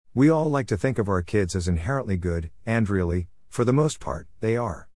We all like to think of our kids as inherently good, and really, for the most part, they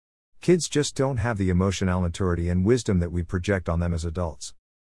are. Kids just don't have the emotional maturity and wisdom that we project on them as adults.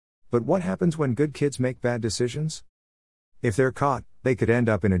 But what happens when good kids make bad decisions? If they're caught, they could end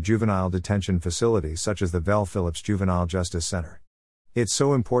up in a juvenile detention facility such as the Vel Phillips Juvenile Justice Center. It's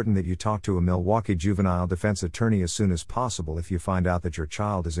so important that you talk to a Milwaukee juvenile defense attorney as soon as possible if you find out that your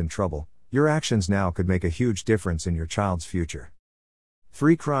child is in trouble. Your actions now could make a huge difference in your child's future.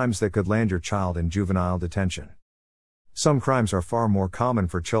 3 crimes that could land your child in juvenile detention. Some crimes are far more common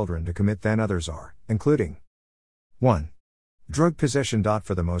for children to commit than others are, including 1. Drug possession.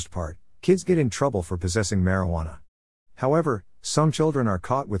 For the most part, kids get in trouble for possessing marijuana. However, some children are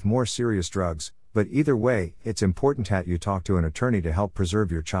caught with more serious drugs, but either way, it's important that you talk to an attorney to help preserve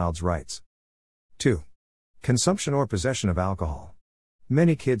your child's rights. 2. Consumption or possession of alcohol.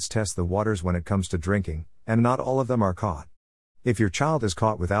 Many kids test the waters when it comes to drinking, and not all of them are caught. If your child is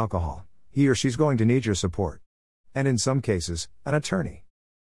caught with alcohol, he or she's going to need your support. And in some cases, an attorney.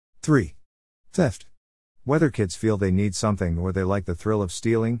 3. Theft. Whether kids feel they need something or they like the thrill of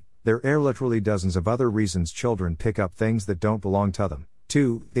stealing, there are literally dozens of other reasons children pick up things that don't belong to them.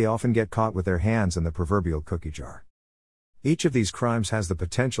 2. They often get caught with their hands in the proverbial cookie jar. Each of these crimes has the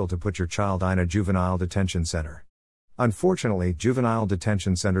potential to put your child in a juvenile detention center. Unfortunately, juvenile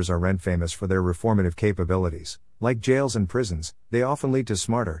detention centers are famous for their reformative capabilities. Like jails and prisons, they often lead to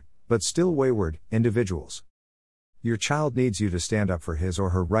smarter, but still wayward, individuals. Your child needs you to stand up for his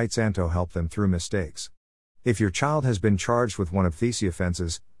or her rights and to help them through mistakes. If your child has been charged with one of these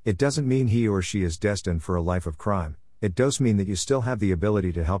offenses, it doesn't mean he or she is destined for a life of crime. It does mean that you still have the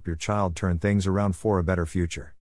ability to help your child turn things around for a better future.